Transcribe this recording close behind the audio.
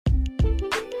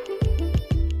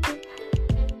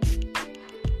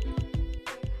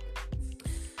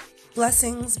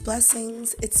Blessings,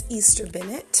 blessings. It's Easter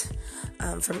Bennett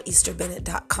from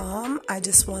EasterBennett.com. I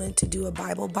just wanted to do a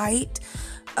Bible bite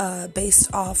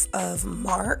based off of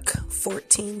Mark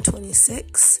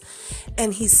 14:26.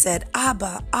 And he said,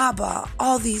 Abba, Abba,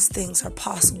 all these things are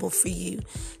possible for you.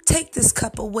 Take this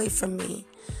cup away from me.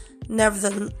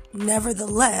 Nevertheless,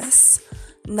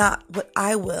 not what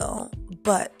I will,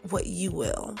 but what you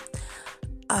will.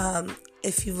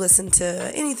 If you've listened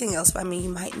to anything else by me, you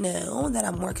might know that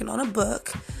I'm working on a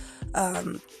book.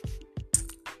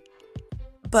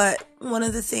 But one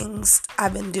of the things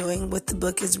I've been doing with the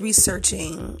book is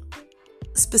researching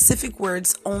specific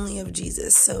words only of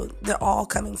Jesus. So they're all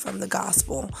coming from the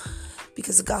gospel,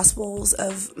 because the gospels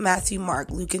of Matthew,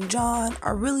 Mark, Luke, and John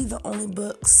are really the only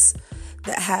books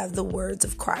that have the words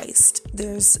of Christ.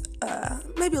 There's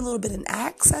maybe a little bit in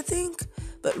Acts, I think,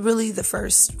 but really the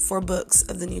first 4 books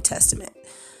of the New Testament,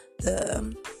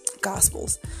 the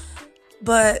Gospels.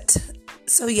 But,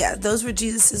 so yeah, those were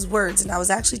Jesus's words. And I was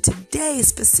actually today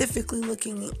specifically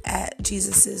looking at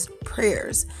Jesus's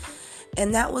prayers.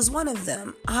 And that was one of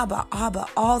them. Abba, Abba,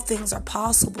 all things are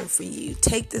possible for you.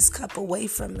 Take this cup away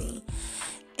from me.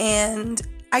 And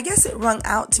I guess it rung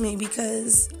out to me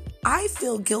because I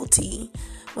feel guilty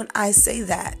when I say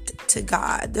that to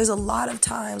God. There's a lot of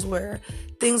times where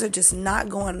things are just not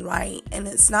going right, and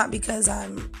it's not because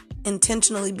I'm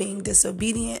intentionally being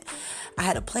disobedient. I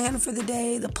had a plan for the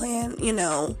day. The plan,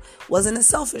 wasn't a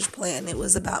selfish plan. It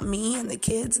was about me and the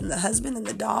kids and the husband and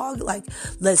the dog. Like,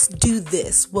 let's do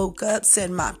this. Woke up, said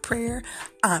my prayer.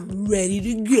 I'm ready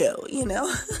to go,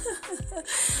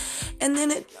 And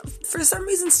then for some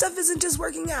reason, stuff isn't just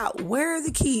working out. Where are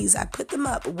the keys? I put them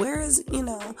up. Where is,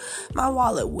 my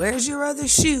wallet? Where's your other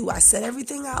shoe? I set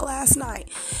everything out last night.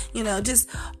 Just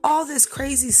all this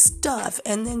crazy stuff.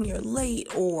 And then you're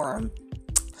late, or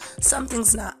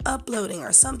something's not uploading,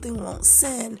 or something won't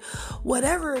send.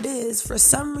 Whatever it is, for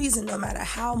some reason, no matter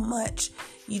how much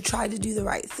you try to do the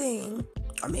right thing,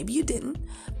 or maybe you didn't,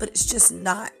 but it's just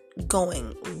not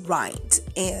going right.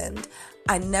 And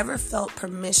I never felt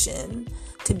permission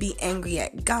to be angry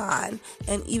at God.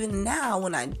 And even now,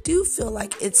 when I do feel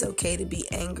like it's okay to be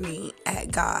angry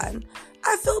at God,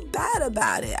 I feel bad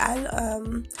about it.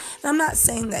 I'm not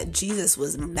saying that Jesus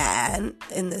was mad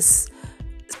in this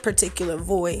particular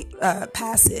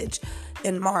passage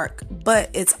in Mark, but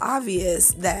it's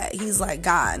obvious that he's like,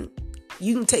 God,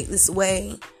 you can take this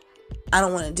away. I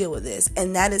don't want to deal with this.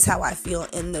 And that is how I feel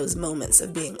in those moments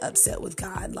of being upset with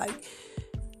God. Like,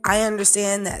 I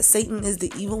understand that Satan is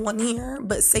the evil one here,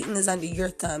 but Satan is under your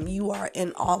thumb. You are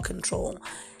in all control.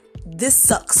 This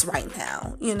sucks right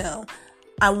now.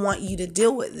 I want you to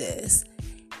deal with this.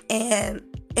 And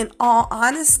in all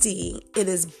honesty, it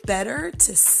is better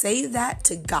to say that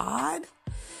to God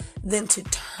than to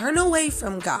turn away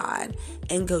from God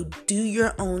and go do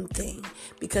your own thing.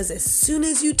 Because as soon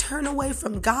as you turn away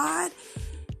from God,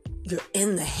 you're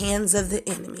in the hands of the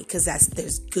enemy, because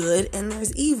there's good and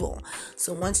there's evil.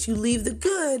 So once you leave the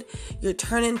good, you're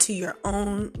turning to your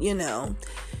own,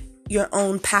 your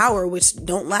own power, which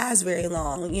don't last very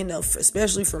long,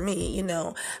 especially for me.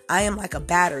 I am like a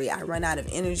battery. I run out of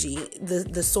energy.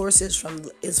 The source is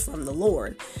from the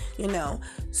Lord,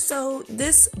 So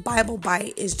this Bible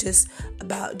bite is just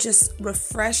about just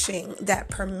refreshing that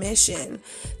permission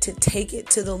to take it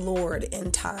to the Lord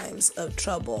in times of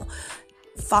trouble.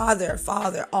 Father,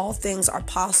 all things are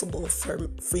possible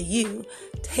for you.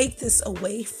 Take this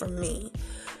away from me.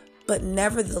 But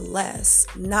nevertheless,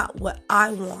 not what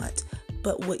I want,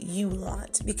 but what you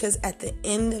want. Because at the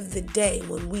end of the day,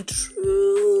 when we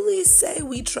truly say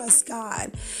we trust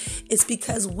God, it's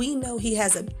because we know He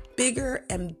has a bigger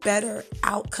and better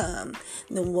outcome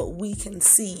than what we can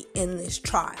see in this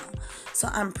trial. So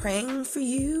I'm praying for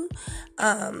you.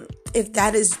 If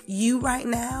that is you right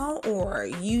now, or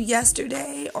you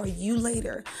yesterday, or you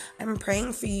later, I'm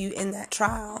praying for you in that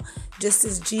trial, just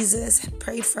as Jesus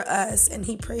prayed for us and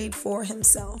He prayed for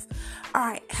Himself. All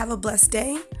right, have a blessed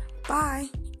day. Bye.